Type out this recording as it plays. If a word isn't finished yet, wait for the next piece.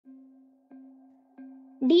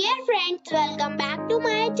Dear friends, welcome back to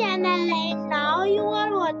my channel and now you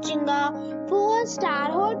are watching a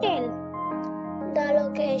 4-star hotel. The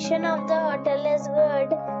location of the hotel is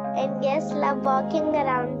good and guests love walking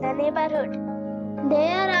around the neighborhood.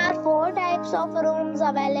 There are 4 types of rooms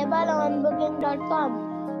available on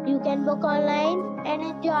booking.com. You can book online and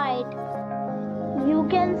enjoy it. You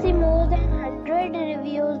can see more than 100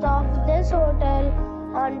 reviews of this hotel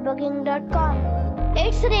on booking.com.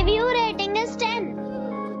 Its review rating is 10,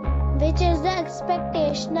 which is the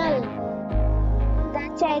expectational. The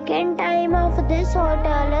check-in time of this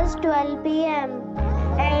hotel is 12 p.m.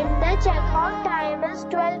 and the check-out time is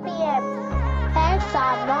 12 p.m. Pets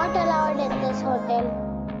are not allowed in this hotel.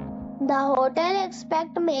 The hotel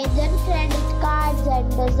accepts major credit cards and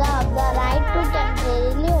reserves the right to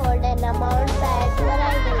temporarily hold an amount prior to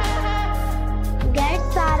arrival.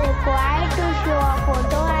 Guests are required to show a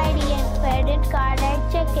photo ID and credit card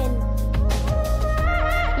at check-in.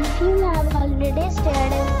 If you have already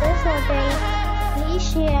stayed in this hotel, please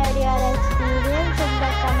share your experience in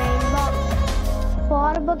the comment box.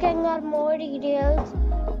 For booking or more details,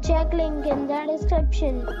 check link in the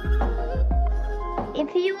description.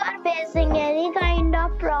 If you are facing any kind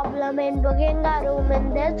of problem in booking a room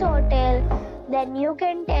in this hotel, then you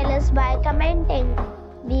can tell us by commenting.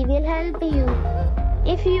 We will help you.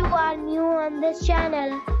 If you are new on this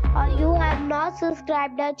channel or you have not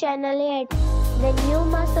subscribed our channel yet, then you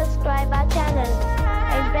must subscribe our channel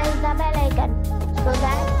and press the bell icon so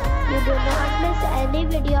that you do not miss any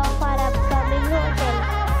video of our upcoming hotel.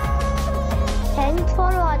 Thanks for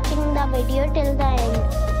watching the video till the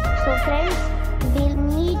end. So friends, we'll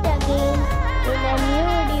meet again in a new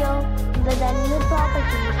video with a new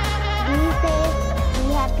property. Be safe,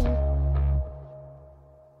 be happy.